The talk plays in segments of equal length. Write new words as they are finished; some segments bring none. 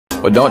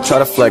Well, don't try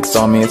to flex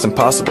on me, it's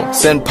impossible.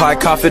 Senpai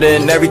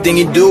confident in everything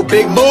he do.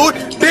 Big mood,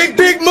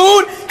 big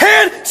mood.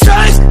 Hand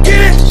size,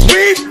 get it,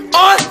 we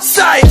on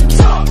sight.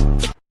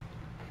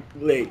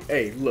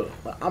 Hey, look,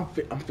 I'm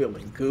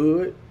feeling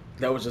good.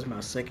 That was just my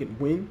second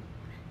win,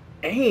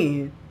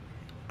 and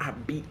I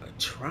beat a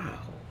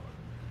trial.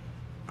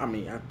 I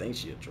mean, I think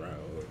she a trial,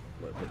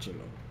 but you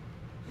know,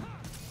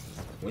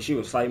 when she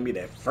was fighting me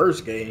that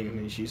first game,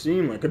 and she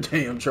seemed like a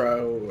damn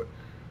trial.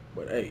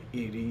 But hey,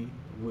 it is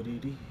what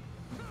it is.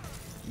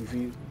 You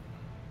feel me?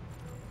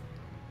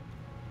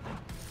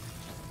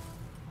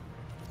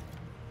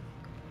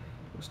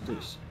 What's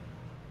this?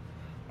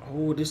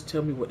 Oh, this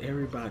tell me what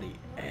everybody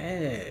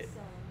at.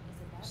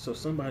 So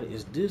somebody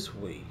is this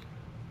way.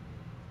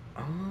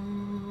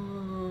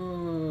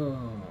 Oh,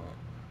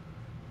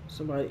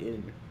 somebody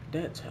in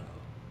that tower,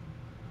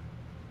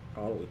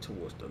 all the way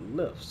towards the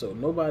left. So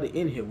nobody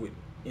in here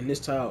in this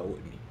tower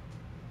with me,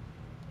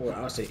 or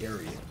I'll say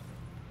area.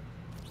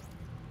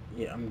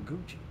 Yeah, I'm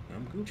Gucci.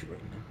 I'm Gucci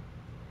right now.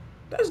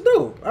 That's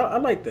dope. I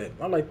like that.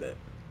 I like that.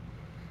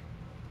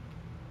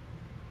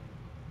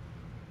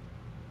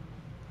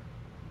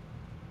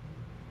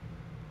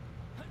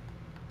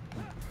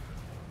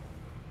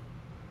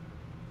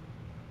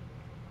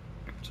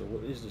 So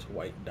what is this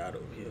white dot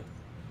over here?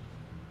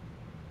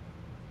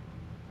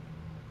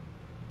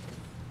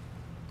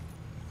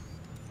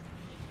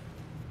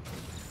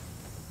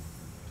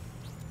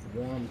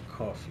 Warm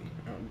coffee.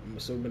 I'm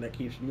assuming that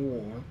keeps me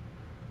warm.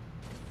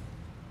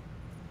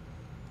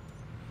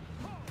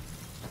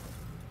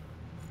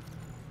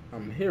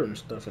 I'm hearing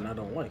stuff and I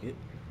don't like it.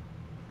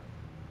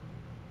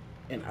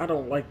 And I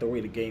don't like the way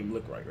the game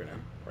look right now.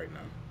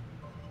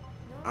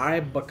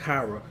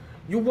 Bakara.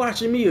 You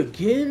watching me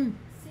again?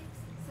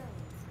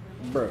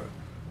 Bruh.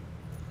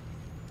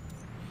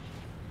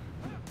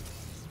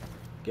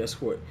 Guess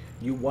what?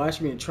 You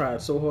watched me and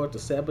tried so hard to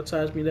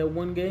sabotage me that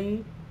one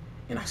game,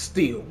 and I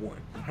still won.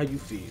 How you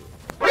feel?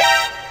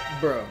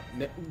 Bruh,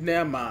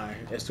 never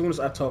mind. As soon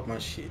as I talk my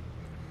shit.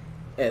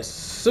 Can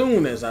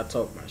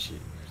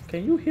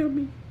you hear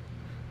me?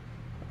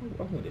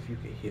 I wonder if you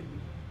can hear me.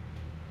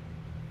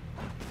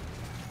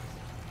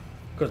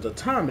 Because the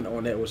timing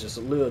on that was just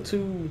a little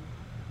too,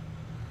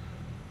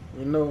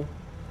 you know.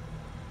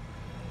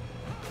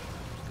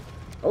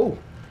 Oh.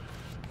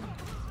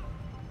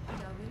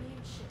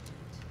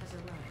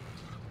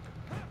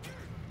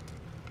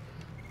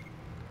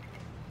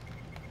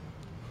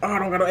 Oh, I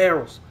don't got no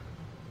arrows.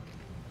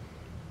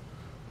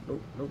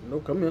 Nope,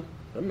 come here.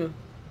 Give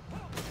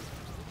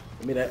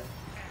me that.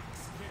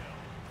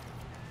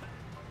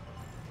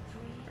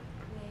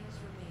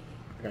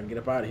 I gotta get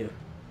up out of here.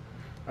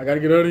 I gotta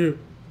get out of here.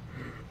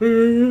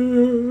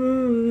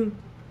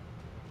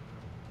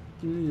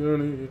 Get me out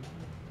of here.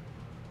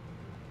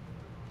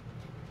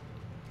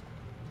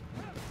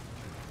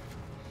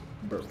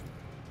 Bro.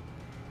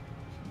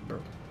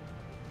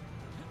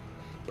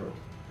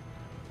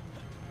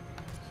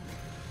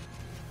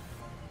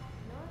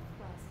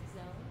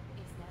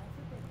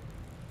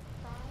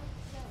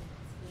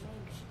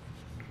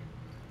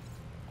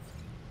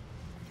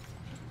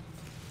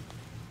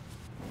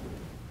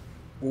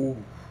 Ooh.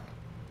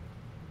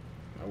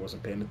 I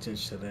wasn't paying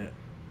attention to that.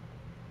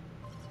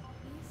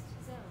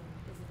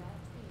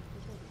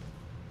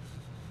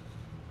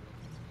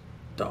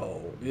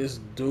 Dog, this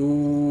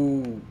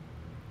dude.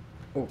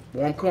 Oh,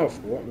 warm coffee.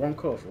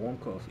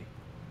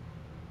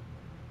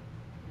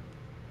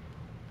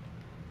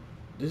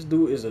 This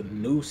dude is a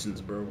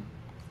nuisance, bro.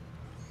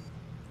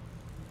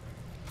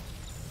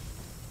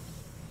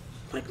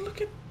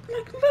 Look at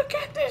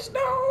this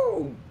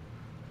dude.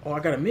 Oh, I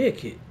got a med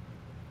kit.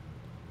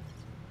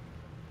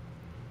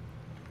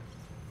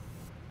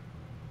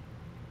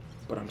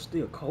 But I'm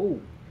still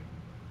cold.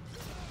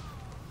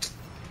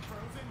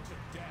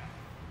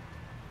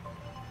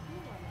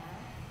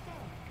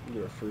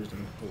 You're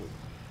freezing cold.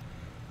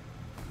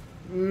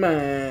 Man,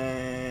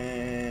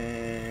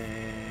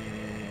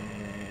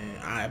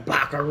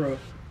 Bakara.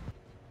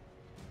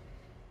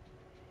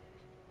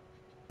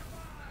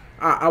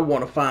 I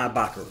want to find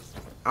Bakara.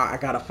 I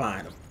gotta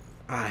find him.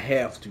 I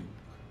have to.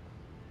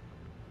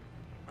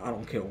 I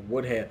don't care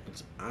what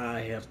happens. I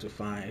have to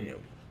find him.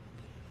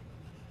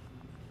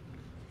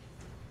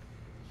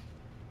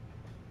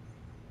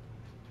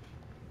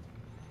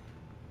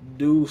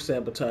 Dude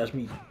sabotaged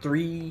me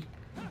 3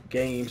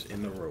 games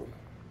in a row.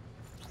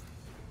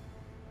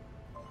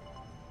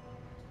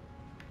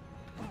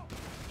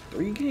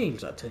 3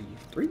 games, I tell you.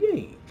 3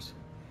 games.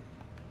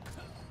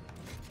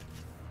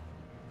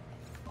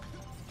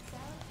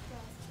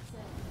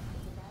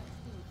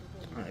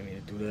 I didn't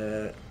mean to do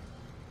that.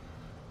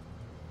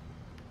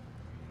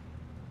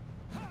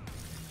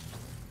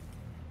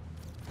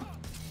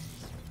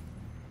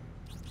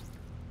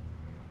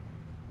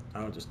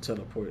 I'll just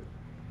teleport.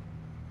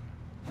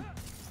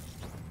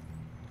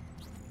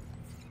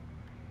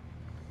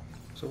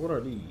 So what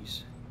are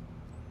these?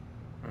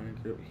 Iron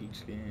grip, heat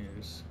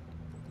skins.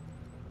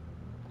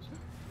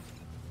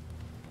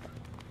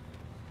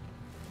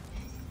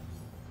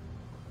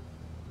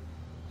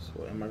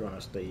 So am I gonna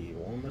stay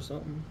warm or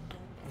something?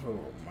 Oh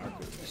my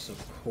goodness,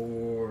 of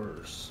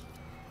course.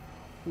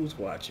 Who's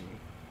watching me?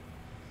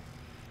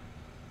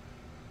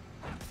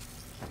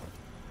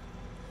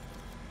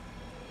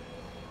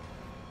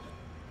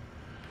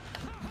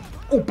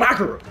 Oh,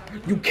 Bakura!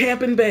 You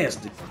camping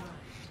bastard!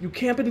 You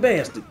camping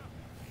bastard!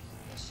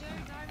 The show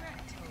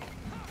director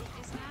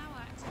is now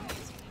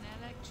activating an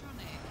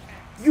electronic.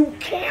 You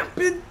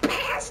camping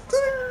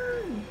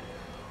bastard!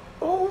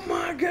 Oh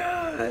my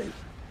god!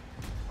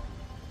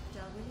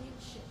 Darwinian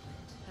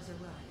shipment has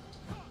arrived.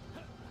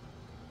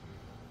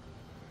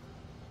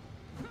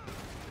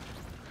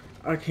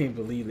 I can't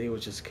believe they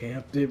was just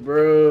camped it,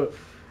 bro.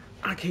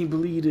 I can't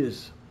believe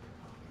this.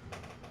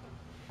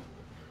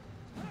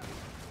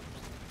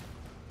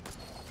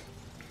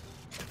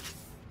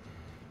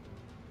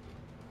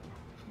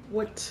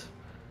 What?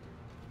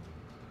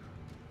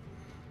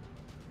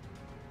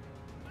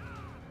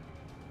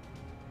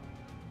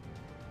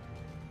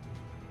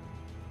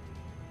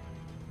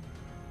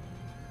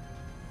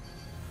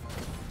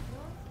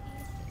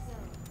 Northeast zone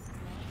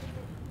now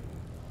delivered.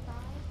 5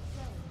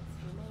 zones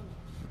remaining.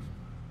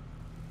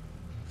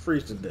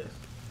 Freeze to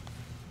death.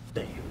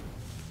 Damn.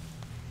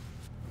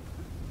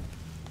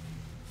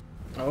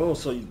 Oh,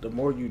 so the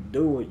more you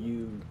do it,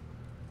 you...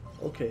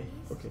 Okay,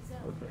 okay, East zone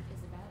okay.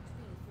 is about to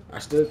be I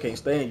still can't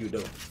stand you,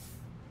 though.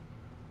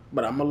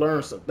 But I'm gonna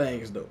learn some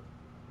things, though.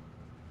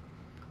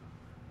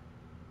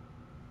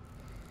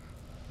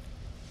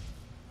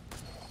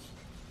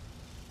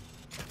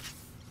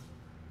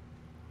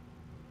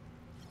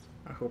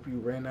 I hope you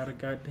ran out of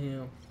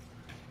goddamn...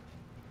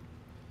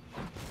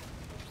 Come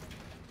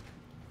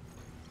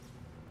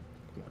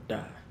on,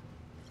 die.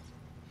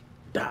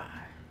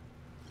 Die.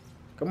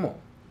 Come on.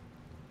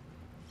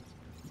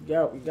 We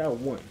got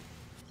one.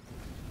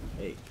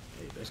 Hey,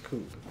 that's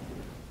cool.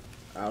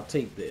 I'll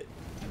take that.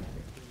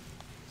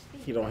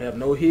 He don't have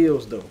no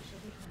heals though.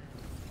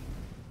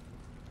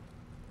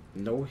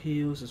 No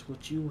heals is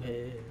what you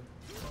have.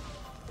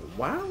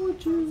 Why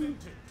would you?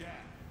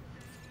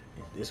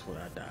 This is what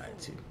I died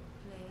to.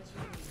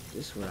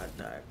 This is what I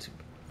died to.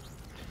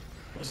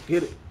 Let's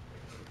get it.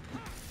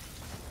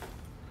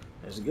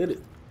 Let's get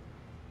it.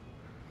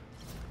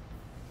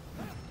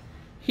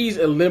 He's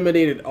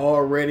eliminated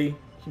already.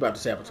 He about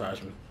to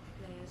sabotage me.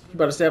 He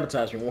about to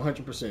sabotage me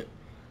 100%.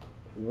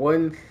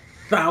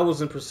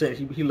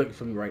 1000%. He looking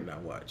for me right now.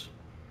 Watch.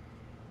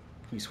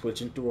 He's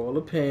switching through all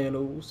the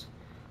panels.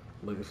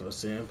 Looking for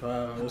Senpai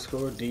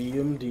 _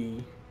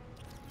 DMD.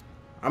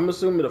 I'm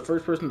assuming the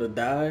first person to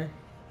die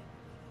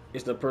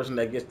is the person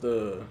that gets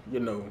the, you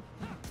know,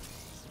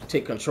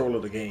 take control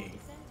of the game.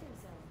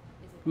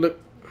 Look.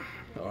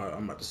 Oh,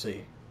 I'm about to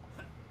say.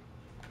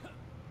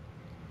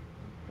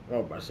 I'm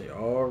about to say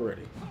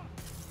already.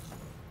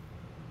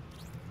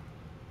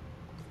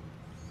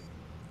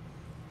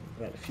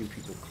 Got a few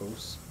people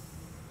close.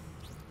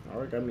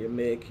 Alright, got me a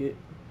med kit.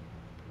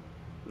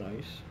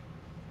 Nice.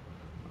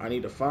 I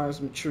need to find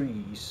some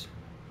trees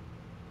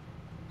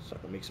so I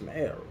can make some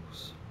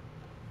arrows.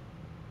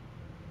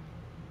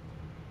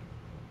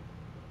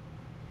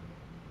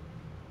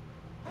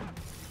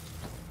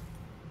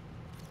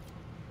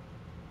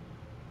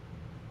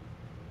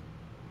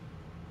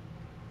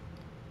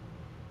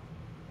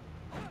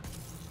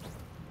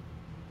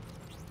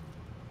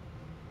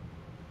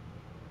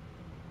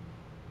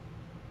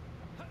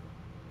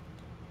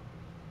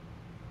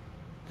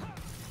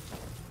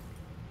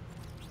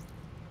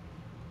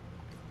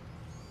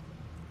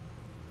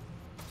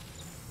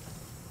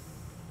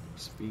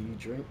 Speed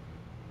drink.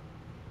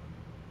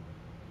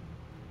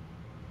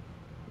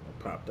 I'll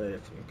pop that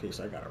in case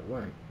I gotta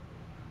run.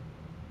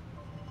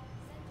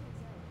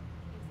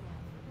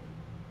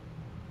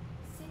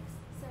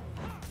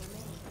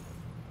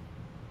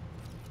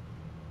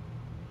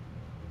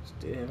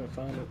 Still haven't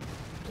found it.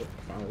 Oh,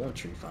 found one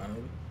tree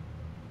finally.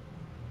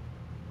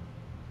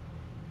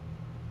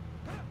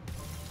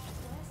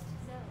 West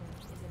zone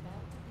is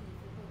about to be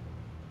forbidden.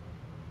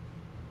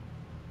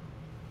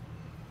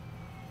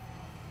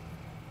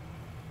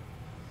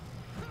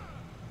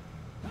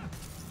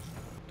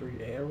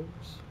 3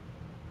 arrows.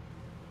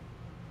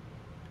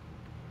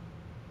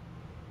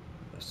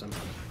 That's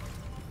something.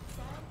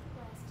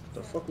 Southwest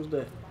The fuck was zone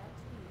that? is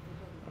about to be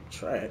forbidden. I'm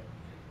track.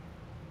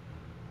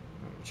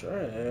 I'm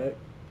track.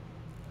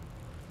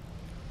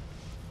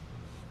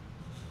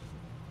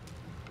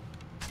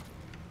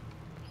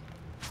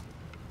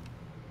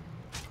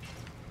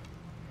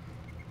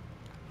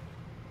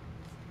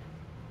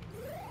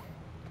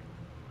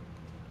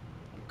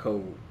 I'm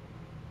cold.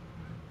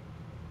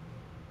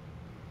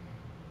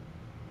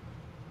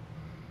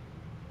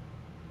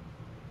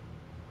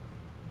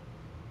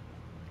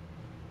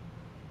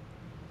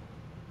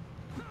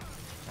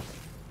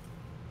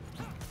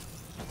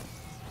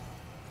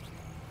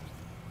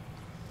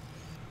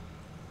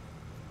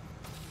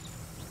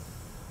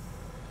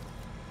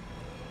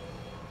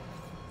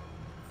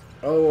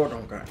 Oh, I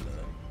don't got none.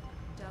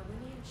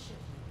 Darwinian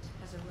shipment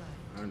has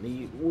arrived. I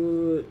need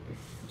wood.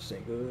 This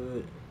ain't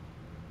good.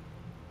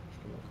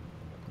 Come on,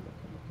 come on, come on,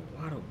 come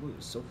on. Why the wood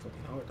is so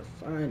fucking hard to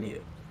find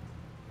here?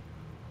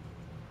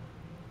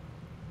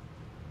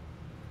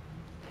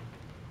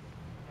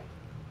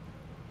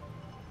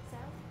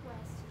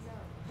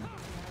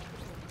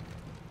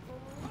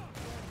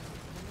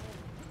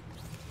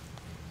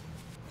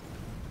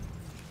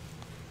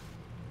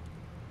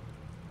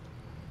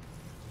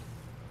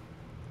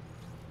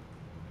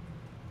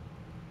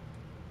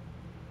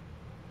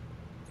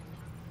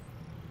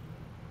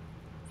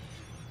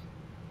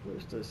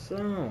 Where's the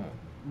sound?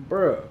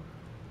 Bruh,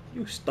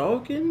 you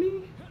stalking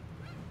me?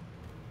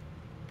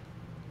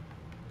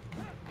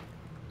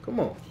 Come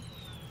on.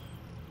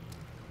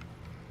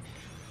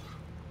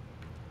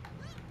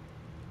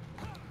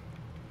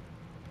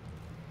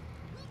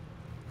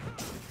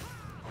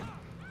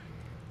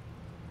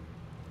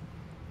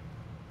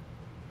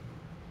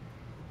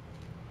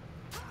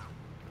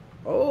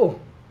 Oh.